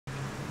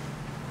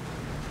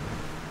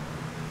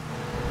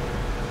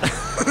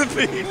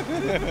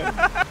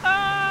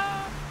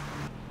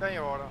Ben je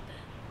horen.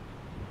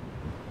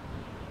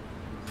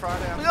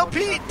 Friday Look at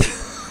Pete!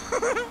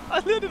 I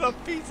landed on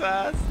Pete's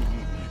ass.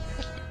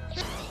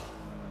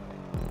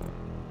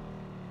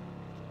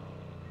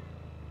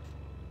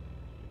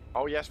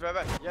 Oh yes we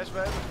hebben. Yes we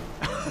hebben.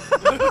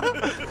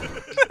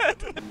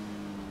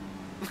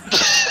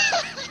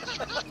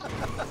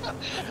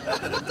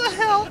 What the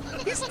hell?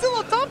 He's still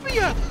on top of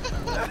you!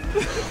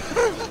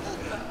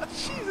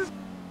 Jesus.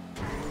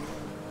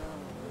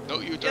 No,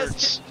 you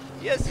dirt.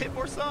 Yes, hit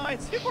more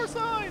signs! Hit more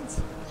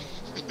signs!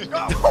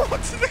 Oh,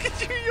 look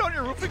at you! You're on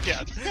your roof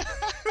again!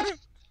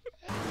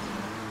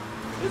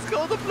 It's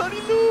called a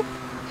bloody loop!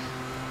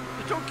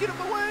 Don't get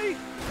him away!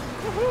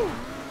 Woohoo!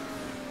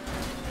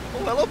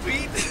 Oh, hello,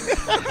 Pete!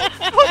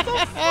 What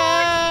the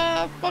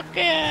fuck? Fuck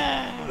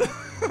yeah!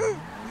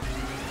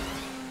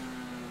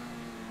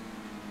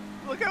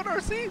 Look out,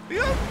 RC!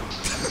 Yeah.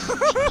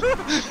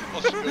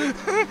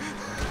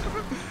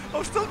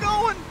 I'm still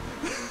going!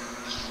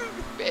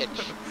 Bitch.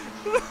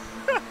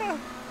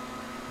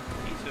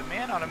 He's a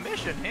man on a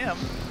mission, him.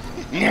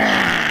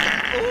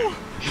 Yeah.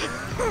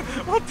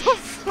 What the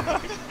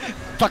fuck?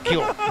 Fuck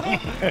you!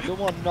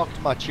 Someone knocked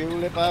my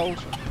tulip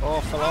out.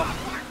 Oh, fell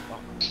off.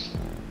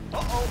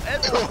 Uh-oh,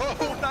 Edwin!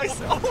 Oh,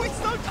 nice! Oh,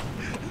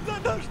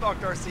 he's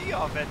knocked RC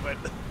off, Edwin.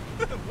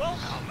 Well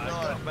done, man.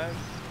 No, man.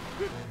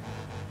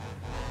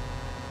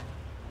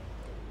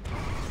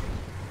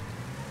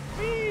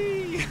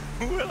 Whee!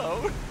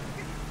 Willow!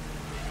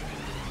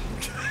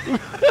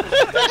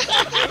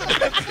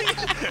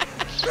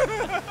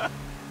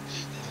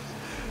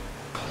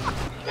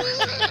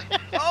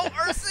 Oh,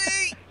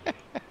 RC!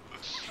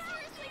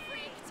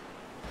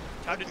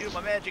 Time to do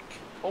my magic.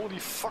 Holy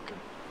fucking.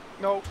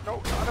 No, no,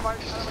 out of my.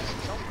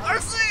 No,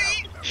 RC!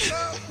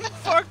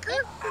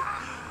 Fucker!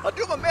 I'll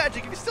do my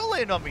magic if you still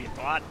laying on me, you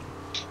thought.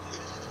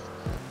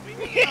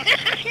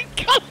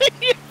 Colin,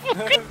 you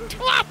fucking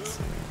twat!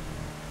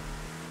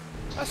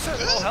 I said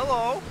Oh,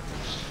 hello.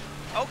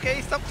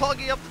 Okay, stop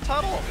clogging up the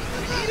tunnel.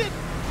 We need it.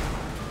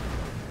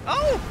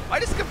 Oh, I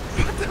just got.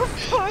 What the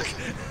fuck?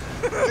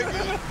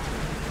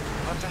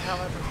 What the hell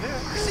happened here?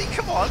 RC,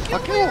 come on, get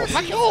Fuck away,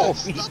 you!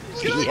 RC.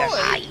 Fuck you! Get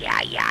away.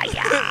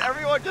 Yeah.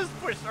 Everyone just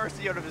pushed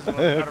RC out of his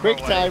way. Quick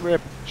time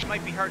rip. It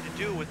might be hard to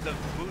do with the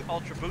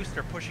Ultra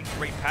Booster pushing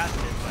straight past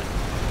it, but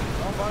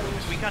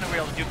we kind of were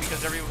able to do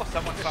because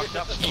someone fucked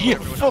up. You're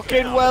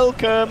fucking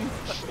welcome!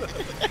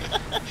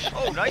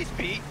 Oh, nice,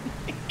 Pete.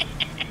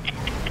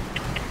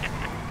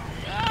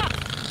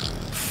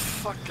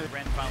 Fuck it.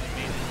 Ren finally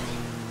made it.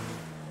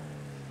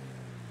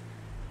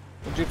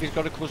 Wonder if he's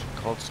got a cousin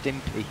called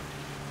Stimpy.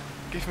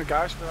 Give me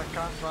guys, but I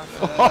can't run.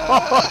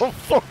 Oh,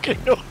 fucking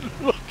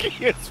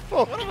unlucky as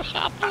fuck!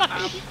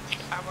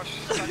 I was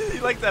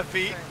You like that,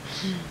 Pete?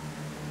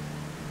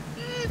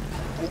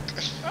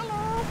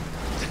 Hello.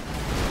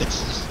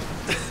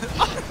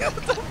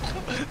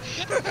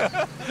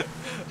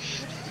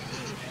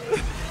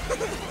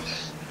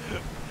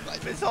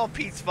 It's all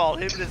Pete's fault,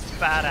 him and his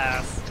fat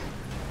ass.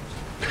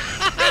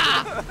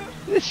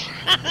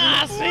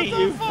 I see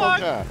you, fuck?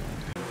 fucker!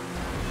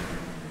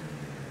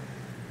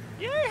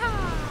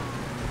 Yeehaw!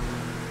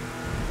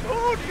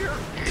 Oh dear!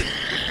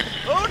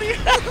 Oh dear!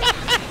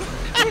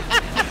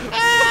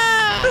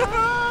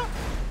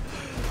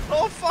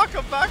 Oh fuck,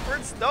 I'm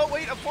backwards! No,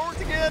 wait, I'm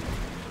forwards again!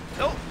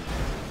 No,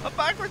 I'm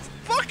backwards!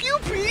 Fuck you,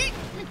 Pete!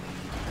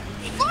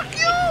 Fuck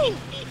you!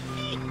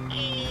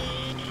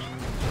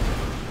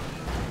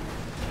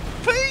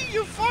 Pete,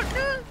 you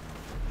fucker!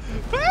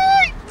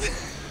 Pete!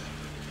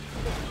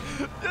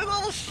 You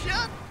little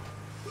shit!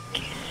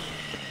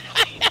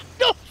 I have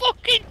no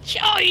fucking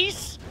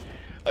choice!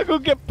 I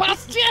could get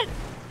past you!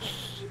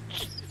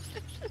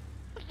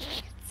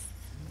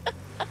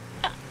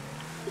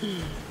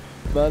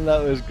 Man,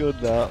 that was good,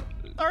 that.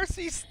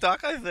 RC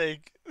stuck, I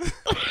think.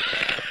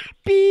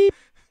 Beep,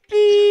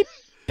 beep,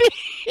 beep,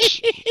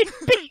 beep,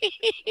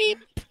 beep,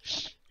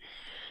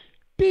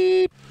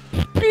 beep.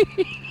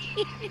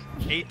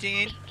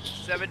 18,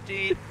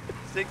 17,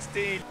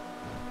 16.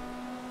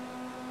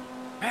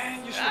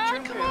 Man, you should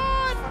jump Come in.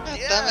 on!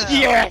 Yeah.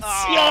 Yes,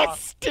 Aw.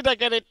 yes! Did I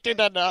get it? Did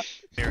I not?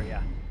 There,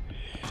 yeah.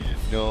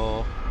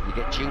 No, you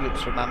get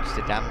tulips from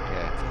Amsterdam,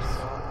 Curtis.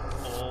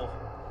 Oh.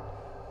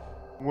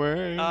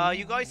 Where?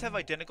 You guys have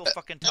identical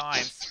fucking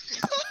times.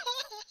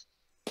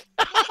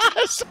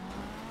 It's too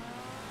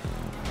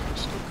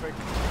quick.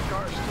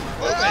 Car is too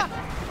quick. Ah!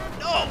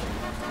 No!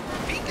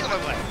 Pete, get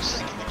away!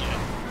 Second again.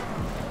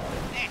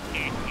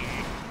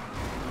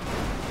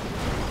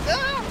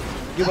 Ah!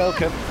 You're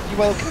welcome. You're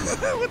welcome.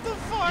 What the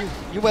fuck?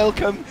 You're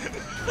welcome.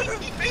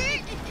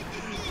 Pete!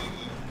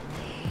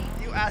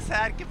 You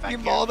asshat, get back You're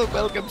here. more than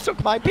welcome.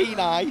 Suck my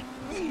peni.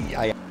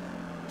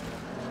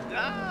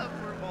 Ah,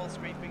 we're ball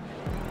scraping.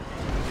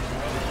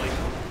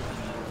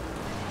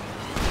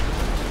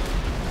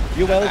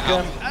 You're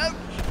welcome.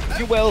 Ouch!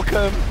 You're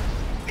welcome.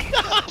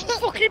 I'm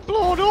fucking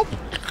blown up.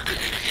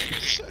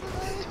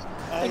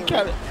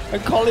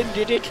 And Colin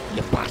did it.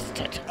 You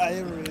bastard. I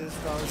really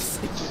started.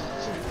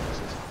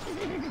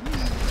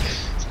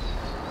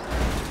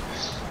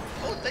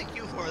 Oh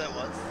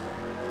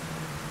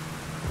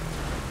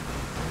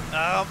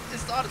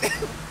god!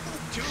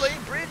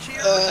 Two-lane bridge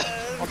here,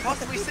 or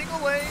possibly single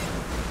lane.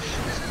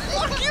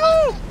 Fuck you!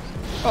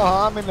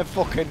 Oh, I'm in the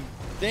fucking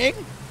thing.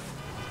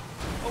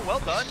 Oh, well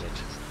done.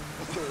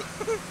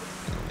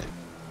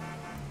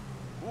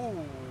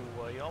 Ooh,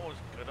 I almost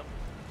got him.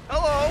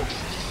 Hello!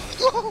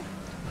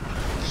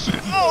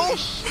 Oh!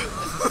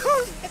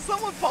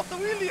 Someone popped a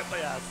wheelie up my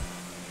ass.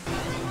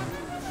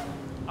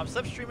 I'm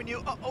slipstreaming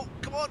you. Uh-oh,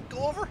 come on,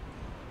 go over.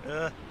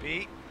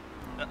 B.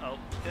 Uh-oh.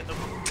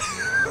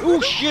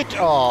 Oh, shit.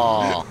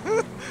 Oh.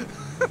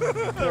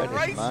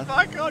 Right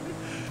back on.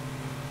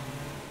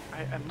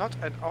 I am not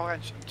an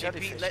orange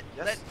jellyfish. JP,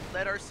 Yes?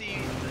 let RC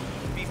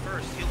be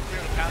first. He'll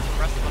clear the path, the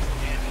rest of us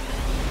can.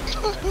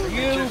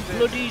 You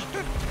bloody...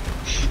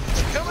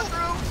 Coming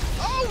through.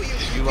 Oh,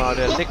 You are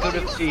the liquid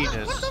of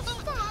penis. What the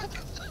fuck?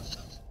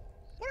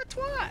 What a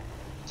twat.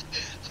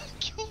 I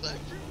killed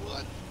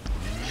everyone.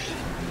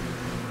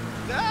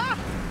 Ah!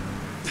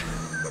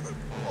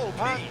 Oh,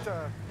 What Pete.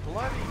 the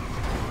bloody...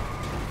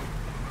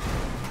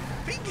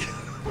 Pete.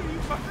 What are you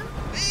fucker?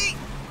 Pete.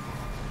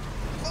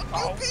 Fuck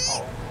you,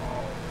 Pete.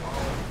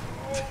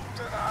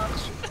 the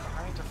arch.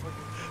 Behind the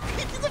fucking...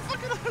 Pete, get the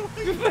fucking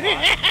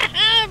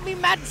highway. Me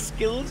mad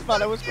skills,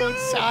 man. I was going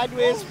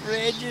sideways for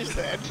ages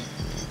then.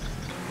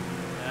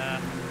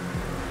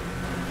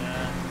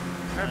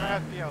 Never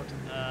had me out.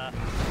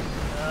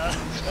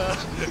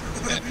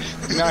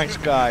 Nice,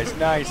 guys.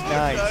 Nice.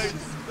 Nice.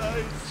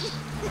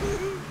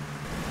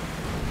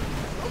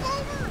 Come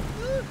over.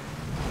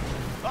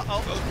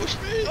 Uh-oh. Don't push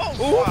me. Oh,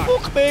 Oh,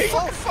 fuck me.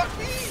 Oh, fuck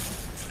me.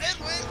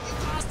 Edwin, you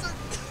bastard.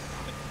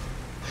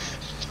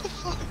 The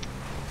fuck?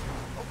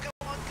 Oh,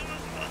 come on.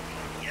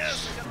 Yes,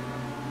 I got...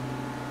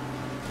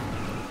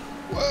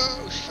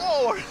 Whoa, shit.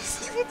 Oh,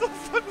 what the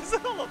fuck was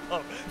that all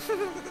about?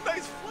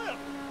 Nice flip.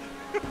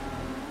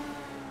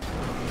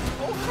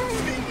 Oh,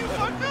 Pete, you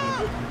fucked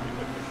up.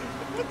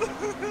 What the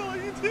hell are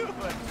you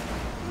doing?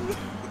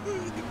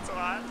 You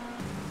twat.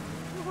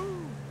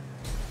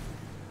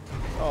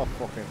 Oh,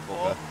 fucking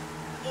fucker.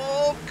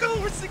 Oh,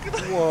 God, we're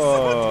synchronized.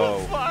 Whoa.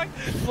 What the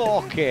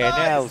fuck? Fucking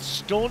hell,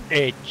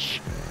 stuntage.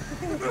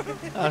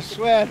 I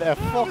swear the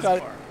fuck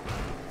I...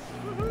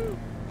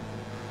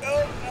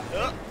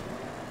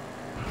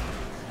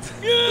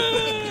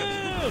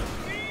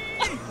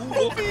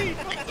 Oh, Pete,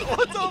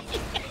 what the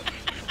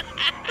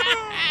f...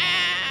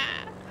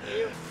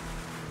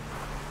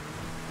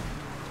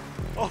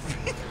 Oh,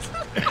 Pete.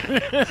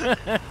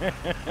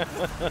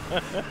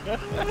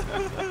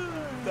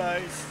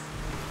 Nice.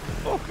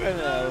 Fucking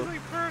hell.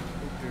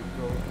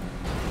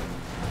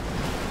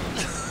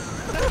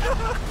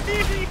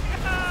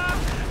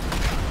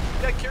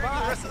 Yeah, carry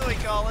the rest of the way,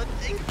 Colin.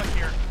 Hey, come back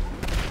here.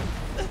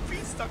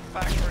 Pete's stuck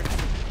backwards.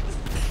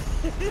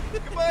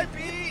 Goodbye,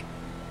 Pete.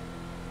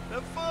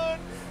 Have fun.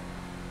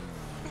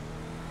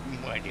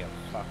 Why do you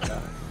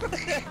fucker?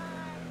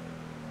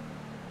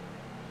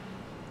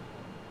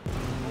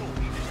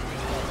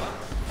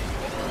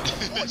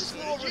 Oh, I just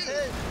flew over his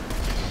head.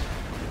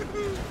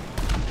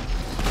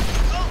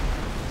 Oh,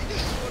 he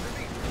just flew under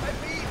me. Hi,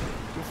 Pete.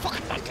 You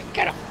fucking bastard,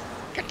 get up!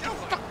 Get up!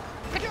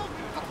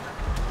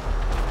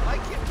 I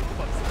can't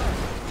move, I'm stuck.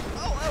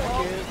 Oh, hello.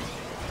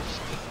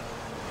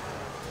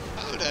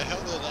 How the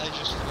hell did I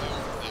just fly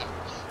over there?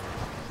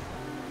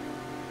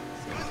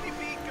 Excuse me,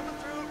 Pete. Coming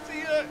through.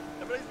 See ya.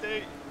 Have a nice day.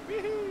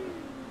 Woohoo.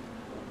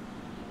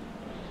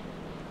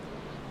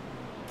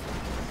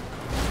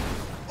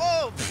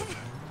 Whoa!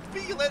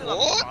 Pete, you landed on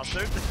me, What?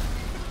 bastard.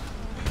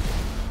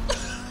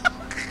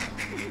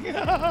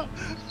 Yeah.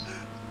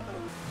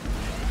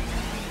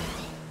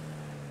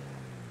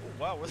 Oh,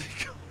 wow, where they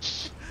go?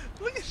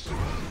 Look at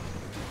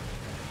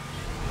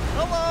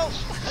Hello!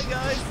 Hi,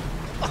 guys!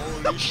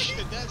 Holy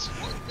shit, that's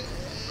one big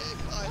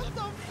What island.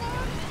 the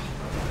fuck?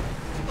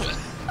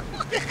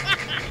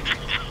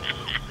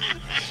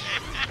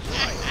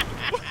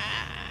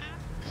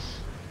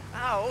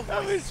 Ow!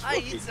 That My was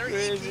sides fucking are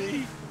crazy.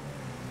 aching.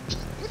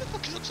 Who the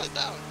fuck is upside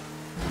down?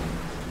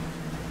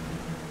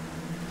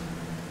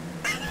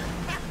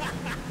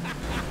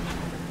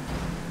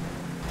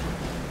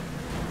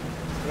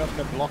 We're having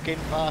a block-in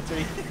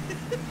party.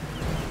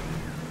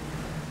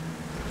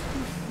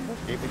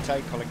 Keep it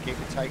tight, Colin. Keep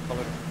it tight,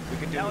 Colin. We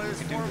can do Now it. We there's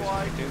can do four this.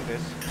 wide. We can do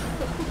this.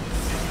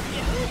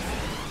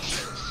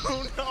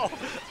 Oh no!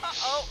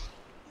 Uh-oh!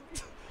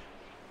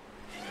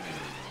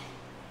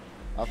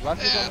 I've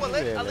landed Yeah, on the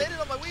I railing. landed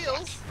on my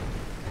wheels!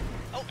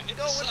 Oh, I'm hit the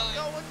going, sign. I'm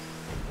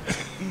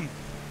going!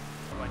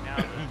 Right now,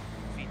 the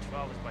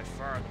V12 is by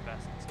far the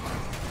best.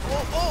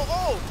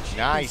 Oh! Jeez.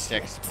 Nice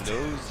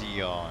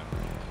explosion.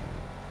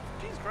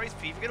 Jesus Christ,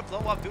 Pete, if you're gonna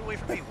blow up, do it away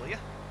from me, will you?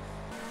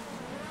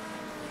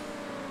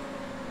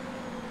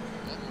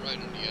 I'm right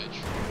on the edge.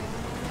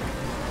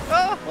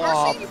 Oh,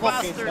 Oh, RC, you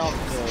fucking bastard!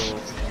 knuckle.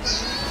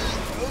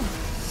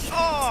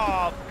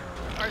 Oh!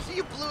 RC,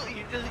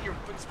 your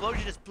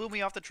explosion just blew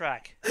me off the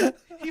track.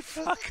 You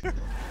fucker.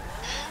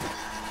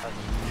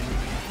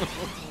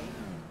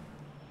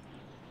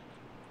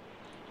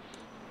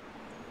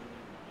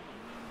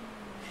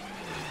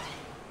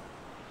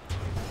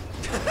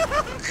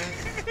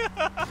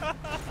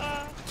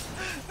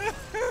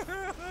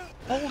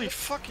 Holy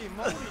fucking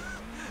moly.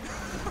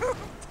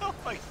 Oh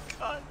my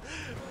god.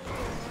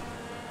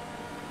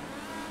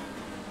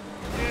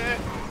 Yeah.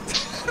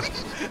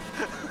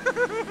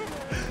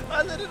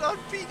 I let it on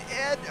Pete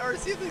and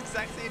RC at the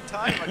exact same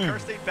time. My car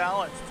stayed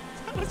balanced.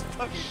 That was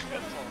fucking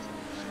incredible.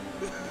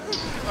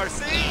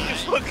 RC, you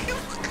fucking...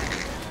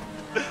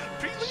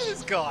 Pete, look at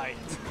this guy.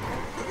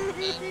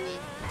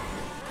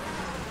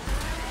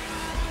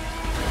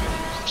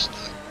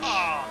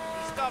 Ah,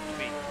 he stopped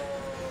me.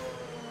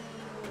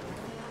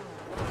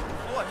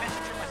 Oh, I meant to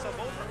turn myself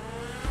over.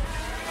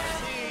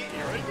 See,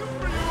 here I go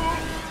for you.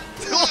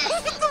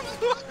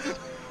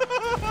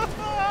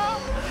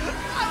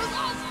 That was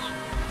awesome.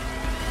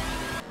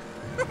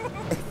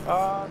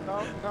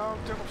 No,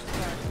 turn off the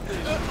tank,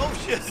 please. Oh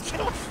shit!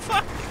 No,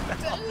 fuck!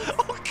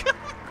 Oh god!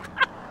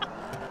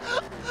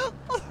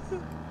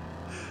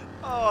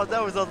 Oh,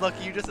 that was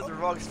unlucky. You just at the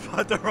wrong spot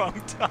at the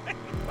wrong time.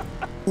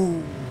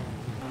 Ooh.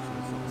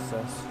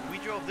 We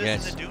drove this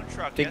Yes. in the dune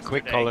truck Think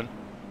quick, yesterday. Colin.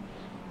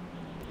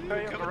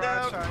 Stay on the Coming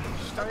right down. side.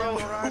 Stay Hello. on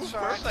the right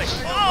side. Perfect.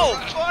 Stay on the Oh,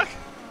 right- fuck!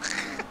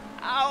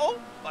 Ow!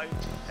 My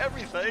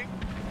everything.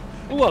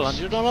 Oh, I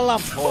landed on a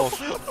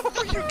lamppost.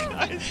 Oh, you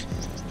guys.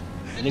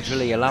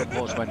 Literally, a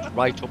lamppost went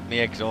right up my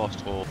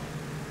exhaust hole.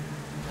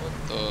 What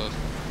the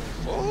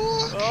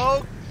fuck?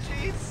 Oh,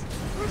 jeez.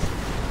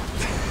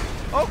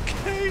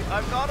 Okay,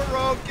 I'm not a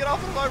rogue. Get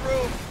off of my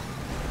roof.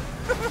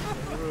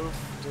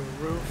 The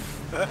roof.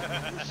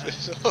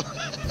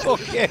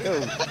 Fuck you!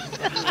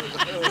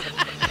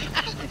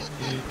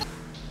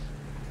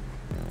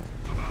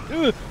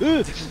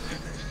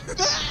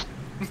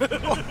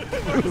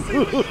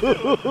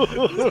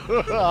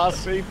 I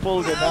see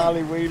pulled a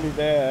gnarly wheelie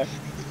there.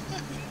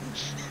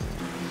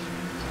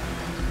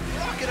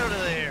 Rocket out of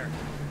there.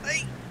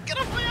 Hey, get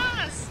off my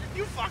ass,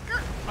 you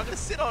fucker. I'm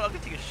gonna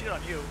take a shit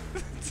on you.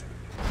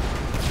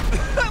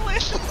 I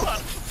landed on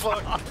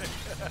Fuck.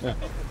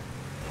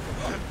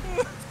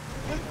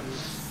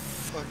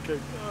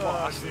 Fucking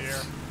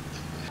bastards.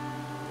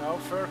 No,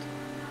 third.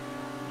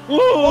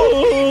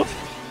 Ooh!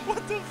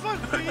 What the fuck,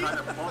 Pete?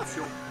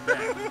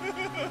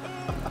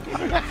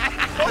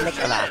 Look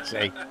at that,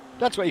 see?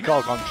 That's what you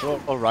call control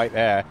right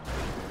there.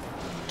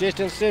 Stay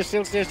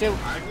still.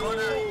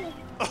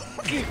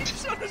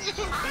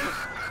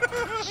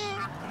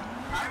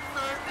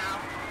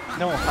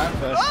 No, I'm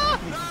first.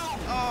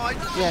 Oh, I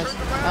just Yes,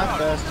 turned around. I'm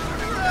first.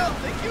 Turn around.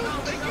 Thank you.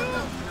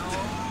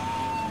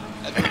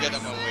 I didn't get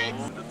on my way.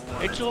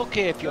 It's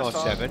okay if you're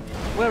 7.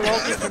 We're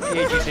all different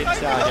ages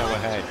inside our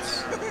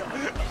heads.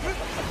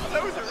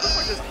 That was a roof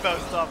I just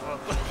bounced off of.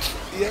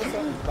 Yes,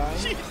 I'm fine.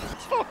 Jesus.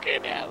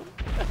 Fucking hell.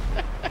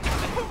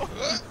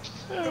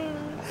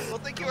 Well,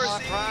 thank you,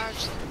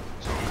 RC.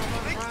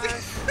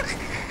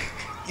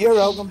 You're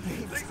welcome,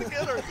 Pete. Thanks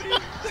again, RC.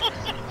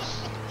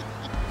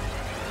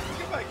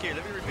 Come back here.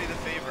 Let me repay the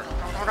favor.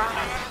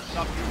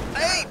 Stop you.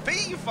 Hey,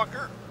 Pete, you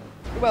fucker.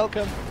 You're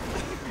welcome.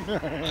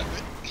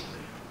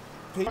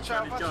 Watch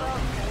out, watch out.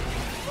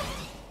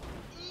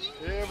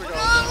 Here we go.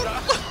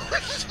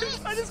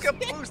 I just got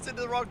boosted in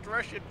the wrong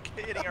direction,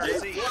 hitting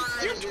RC.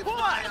 You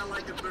twat!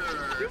 Like a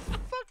bird. You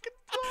fucking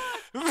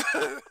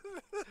twat!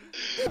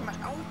 My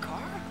own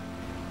car?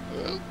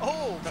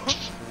 Oh!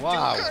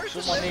 Wow, two cars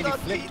just someone landed nearly on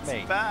flipped Pete's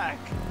me. back.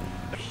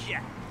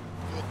 Shit.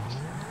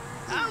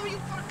 Ow, you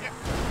fucker!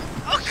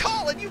 Oh,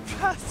 Colin, you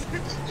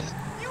bastard!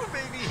 You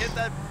made me hit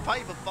that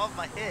pipe above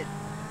my head.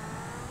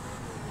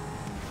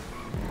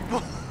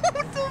 What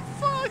the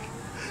fuck?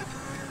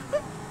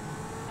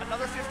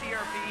 Another 50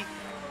 RP.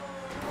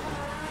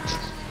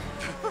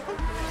 What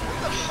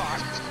the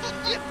fuck?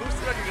 You get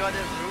boosted on your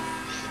goddamn roof.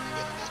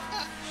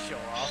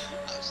 Show off.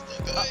 I'm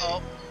still going.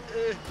 Uh-oh.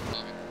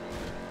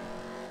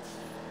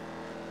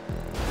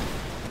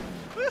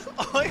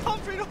 Oh, I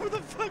hopped right over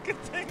the fucking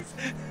things.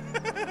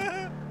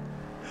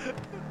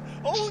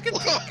 Oh, look at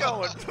Pete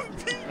going.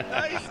 Pete,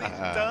 nicely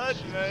done,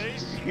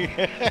 mate.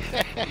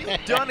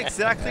 You've done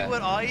exactly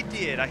what I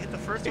did. I hit the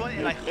first one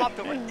and I hopped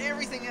over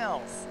everything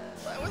else.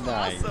 That was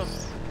Nice.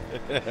 awesome.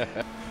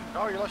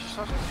 Oh, you lost your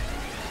sausage?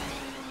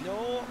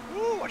 No.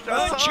 Ooh, watch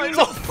out. Tulip!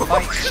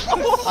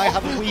 I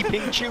have a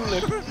weeping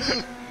tulip.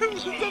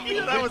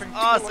 That was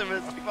awesome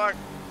as fuck.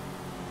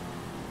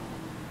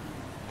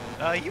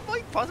 You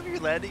might possibly be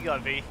landing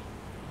on me.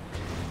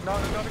 No,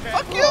 not again.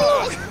 Fuck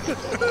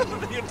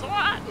you! You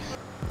twat!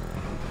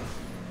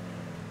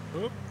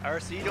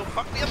 RC, don't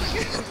fuck me up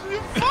again! You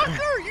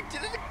fucker! You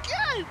did it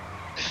again!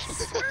 I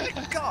swear to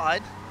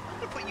God, I'm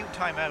gonna put you in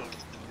timeout.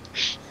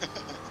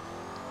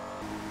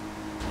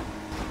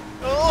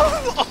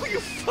 Oh, you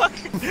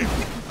fucking!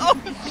 Oh!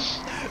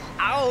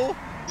 Ow!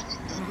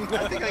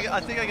 I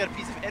think I got a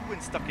piece of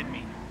Edwin stuck in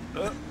me.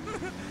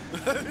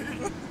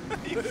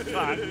 You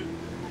fuck.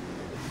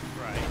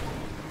 Right.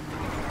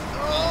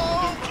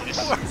 Oh!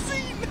 RC,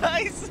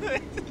 nice!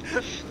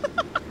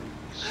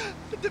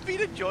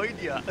 Davina joined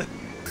ya.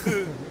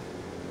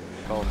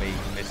 Call me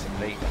Missing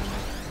Lee.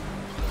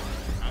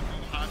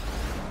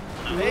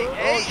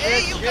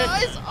 Hey, you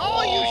guys!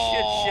 Oh, you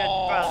shit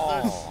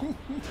bastards!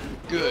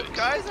 Good. You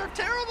guys are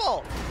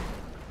terrible!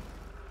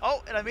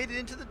 Oh, and I made it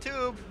into the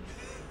tube.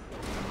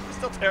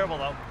 still terrible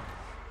though.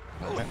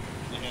 Yeah.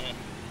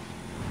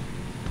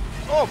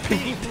 Oh,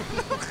 Pete!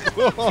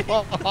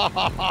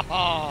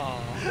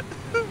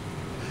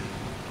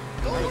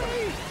 Go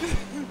away!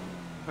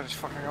 But it's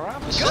fucking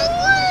around. Go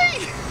away!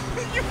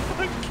 You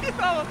fucking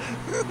hell!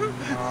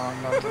 Oh,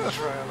 not this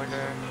rail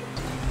again.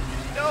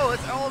 No,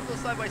 let's all go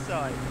side by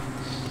side.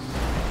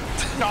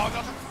 No,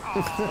 not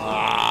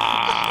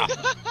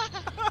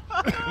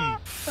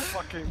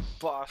fucking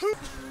bastard.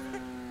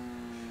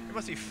 It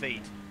must be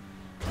fate.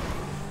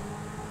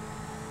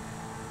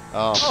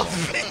 Oh, Oh,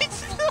 fate!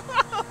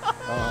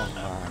 oh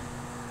man.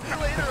 See you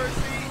later,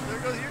 RC. There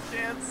goes your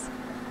chance.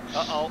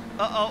 Uh-oh.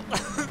 Uh-oh.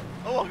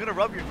 Oh, I'm gonna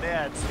rub your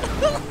nads.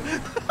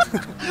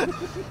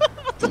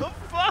 What the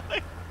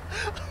fuck?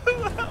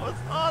 That was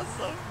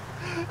awesome.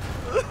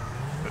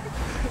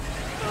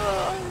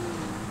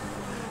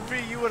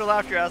 Bree, you would have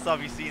laughed your ass off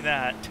if you seen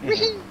that.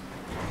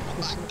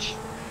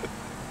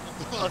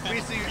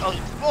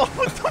 Oh,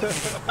 what the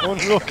fuck?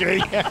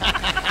 Unlucky.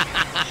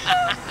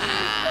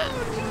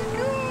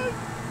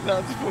 Oh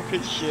That's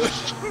fucking shit.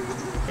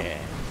 Yeah.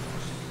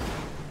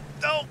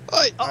 no!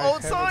 Oi. Uh-oh,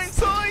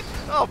 sign!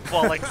 Oh,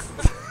 bollocks.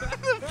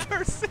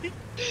 Mercy.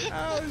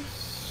 Oh,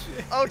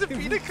 shit. Oh, the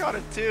Pete caught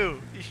it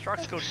too. These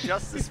trucks go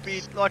just the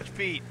speed. Watch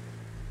Pete.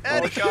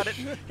 And he caught it.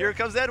 Here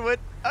comes Edwin.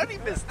 And he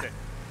missed it.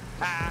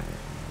 Ah,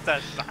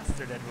 that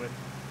bastard Edwin.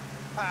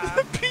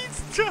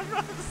 Pete's trying to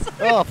run the side.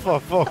 Oh, for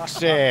fuck's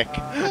sake.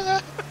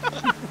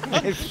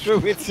 It threw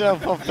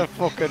itself off the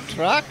fucking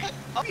track.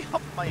 I'll be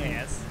humping my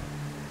ass.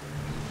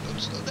 Oh,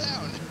 slow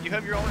down. You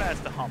have your own ass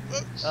to hump.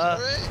 Oh,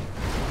 sorry.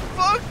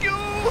 Fuck you!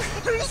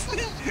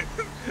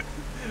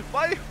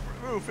 My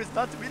roof is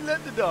not to be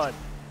landed on.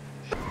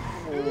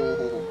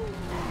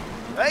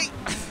 Hey!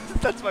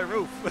 That's my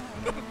roof.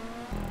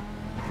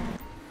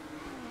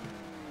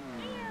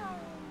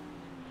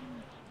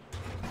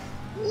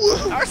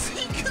 RC,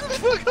 get the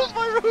fuck off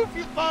my roof,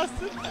 you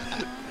bastard!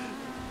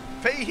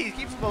 Pay, he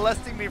keeps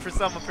molesting me for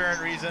some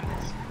apparent reason.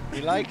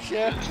 He likes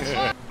you.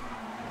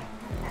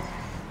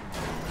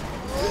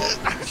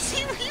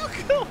 RC, where you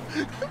go?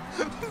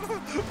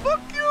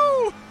 Fuck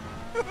you!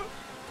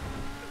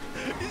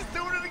 He's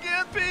doing it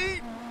again,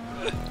 Pete!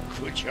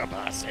 Good job,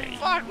 RC.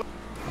 Fuck!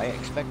 I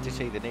expect to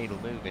see the needle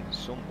moving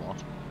somewhat.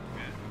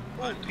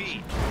 Oh,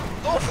 Pete!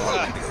 Oh,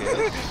 fuck!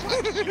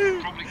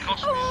 Probably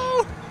cost me.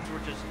 Oh!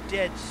 We're just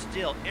dead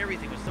still.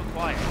 Everything was so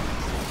quiet.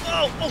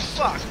 Oh, oh,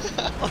 fuck!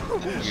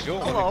 You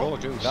don't Hello?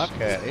 want to go do that,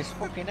 Curtis.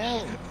 Fucking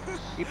hell.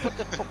 You put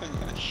the fucking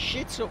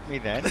shits up me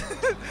then.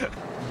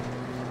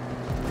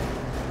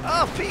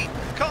 Oh, Pete!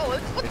 Call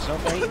it! What It's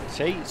not me.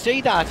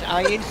 See that?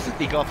 I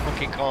instantly got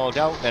fucking called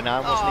out and I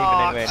wasn't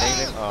Aw, even anywhere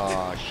near it.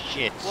 Oh,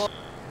 shit.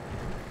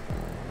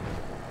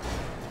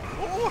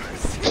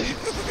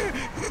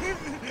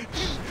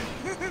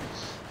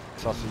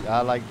 Sausage.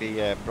 I like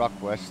the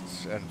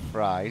bratwursts and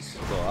fries,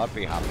 so I'd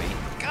be happy.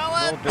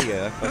 Colin! No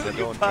beer, because I You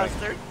don't drink.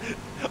 bastard!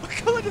 Oh,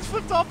 Colin just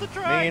flipped off the Me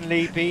track! and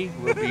Leapy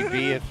will be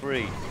beer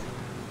free.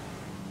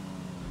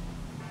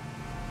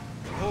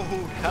 Oh,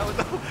 hello,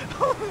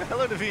 oh,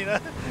 hello,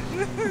 Davina.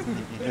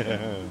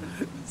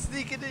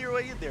 Sneak into your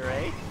way in there,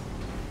 eh?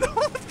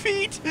 Oh,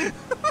 Pete! Nice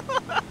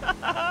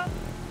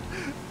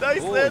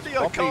Oh, landing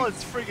it's on Poppy.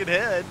 Colin's friggin'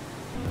 head.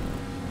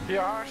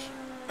 Yes.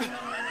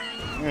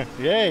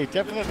 Yeah, you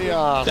definitely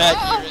are. Dad,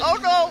 Oh, oh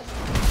no!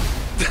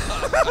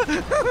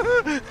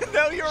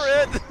 Now you're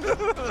in!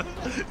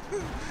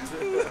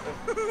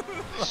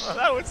 Oh,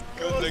 that was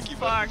cool as lucky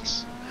fuck.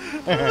 bucks.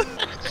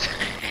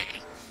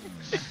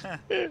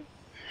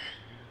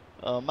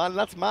 Oh man,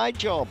 that's my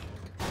job.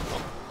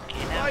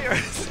 Fire!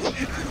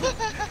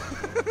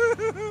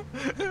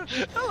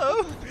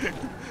 Hello!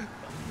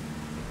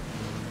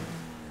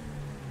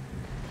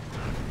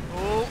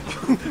 Oh,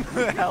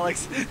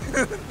 Alex,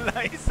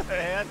 nice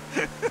man.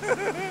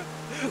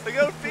 Look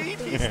out, Pete,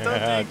 he's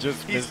stunting.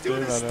 Just He's missed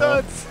doing him, his I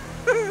know. stunts.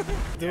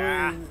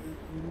 Doing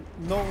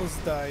nose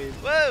dive.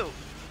 Whoa!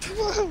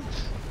 Whoa!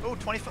 Oh,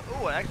 25.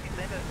 Oh, I actually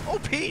landed. Oh,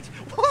 Pete!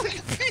 Oh, look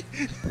at Pete!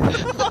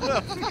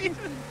 Pete.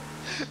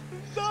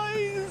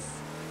 Nice!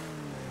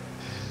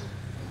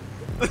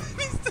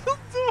 He's still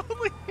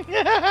totally.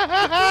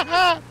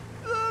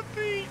 Oh,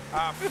 Pete!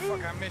 Ah,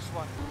 fuck, I missed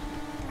one.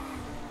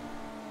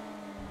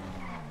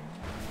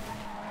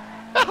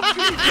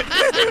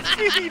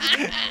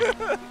 Pete!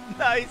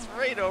 Nice,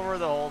 right over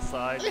the whole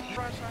side.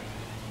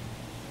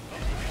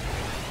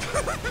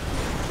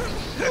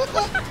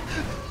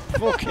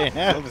 Fucking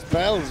hell,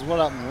 bells, what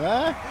happened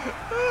there?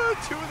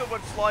 Two of them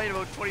went flying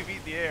about 20 feet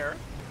in the air.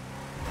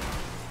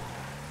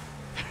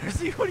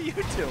 Percy, what are you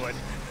doing?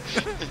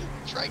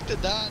 Trying to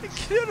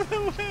dance. Get out of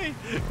the way!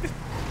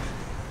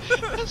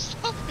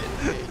 Stop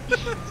hitting me.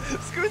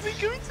 Squizzy,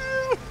 come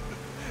too!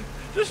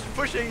 Just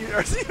pushing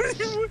RC.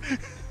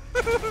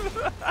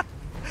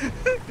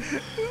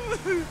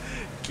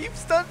 Keep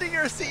stunting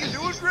RC, you're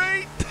doing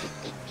great!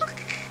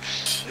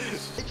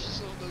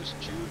 So those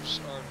tubes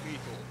are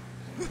legal.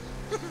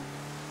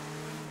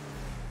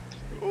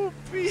 Oh,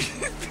 Pete,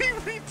 Pete,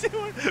 what are you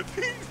doing?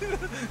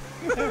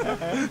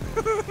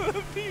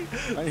 Pete,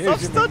 I'm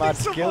stop using my mad stunting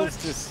so skills much.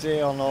 to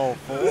stay on all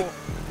four.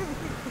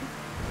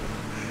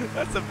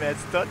 That's some mad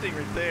stunting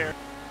right there.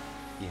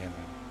 Yeah, man.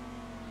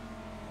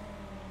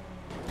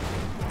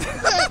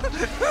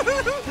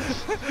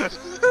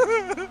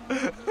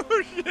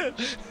 Oh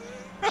shit!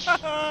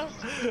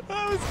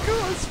 That was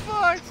cool as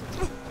fuck!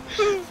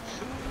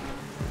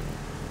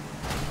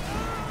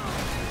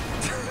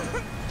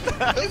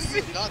 How do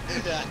you not do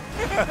that?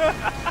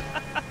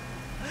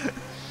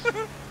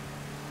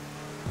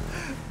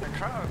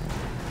 Across.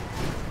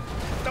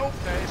 Nope!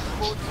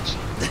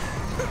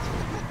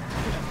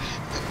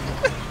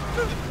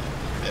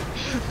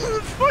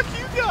 Fuck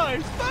you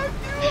guys! Fuck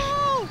you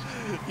all!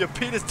 You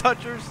penis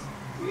touchers!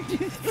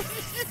 Losing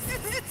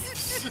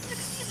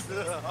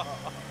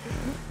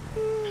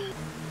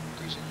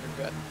your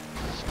gut.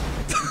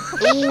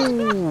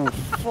 Ooh,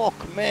 fuck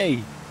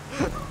me.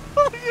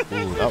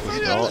 Ooh, that was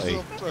naughty.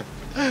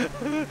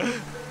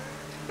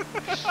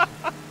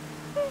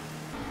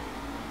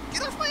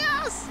 Get off my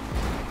ass!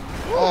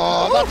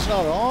 Oh, that's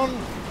not on.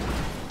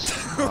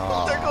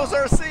 There goes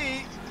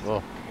RC!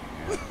 Look.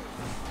 Jeez.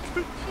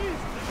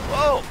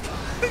 Whoa!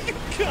 You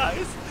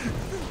guys!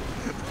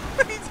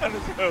 He's on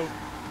his rope.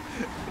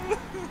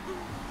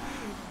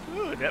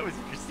 Ooh, that was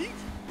interesting.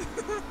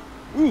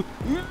 Ooh.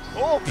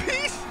 Oh,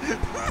 Pete!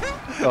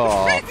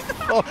 Oh,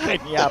 fucking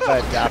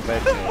yabba dabba.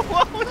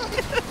 What was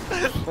it?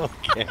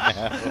 Fucking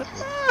hell.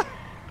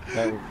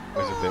 That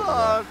was a bit Oh,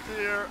 rough.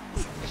 dear.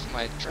 If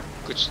my truck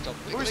could stop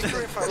Who's wiggling.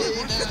 doing fire?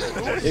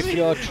 Who's If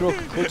your truck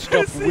could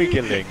stop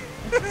wiggling.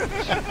 Look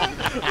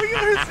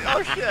at RC.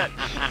 Oh, shit.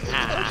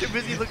 I'm too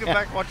busy looking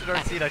back watching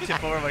RC and I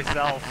tip over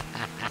myself.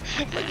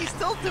 Like, he's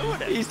still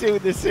doing it. He's doing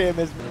the same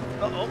as me.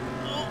 Uh-oh.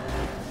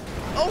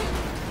 Oh!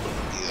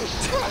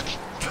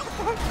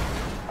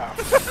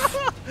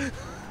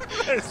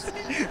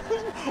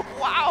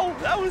 Wow,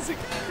 that was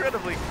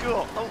incredibly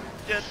cool. Oh,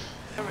 shit.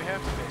 How we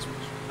have to face which?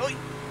 Oi!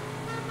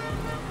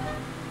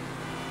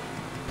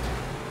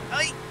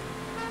 Oi!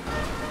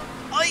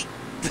 Oi!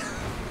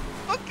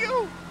 Fuck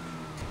you!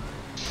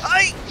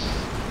 Oi!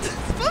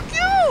 Fuck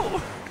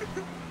you!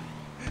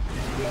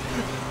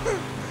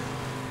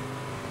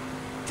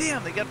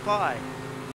 Damn, they got by.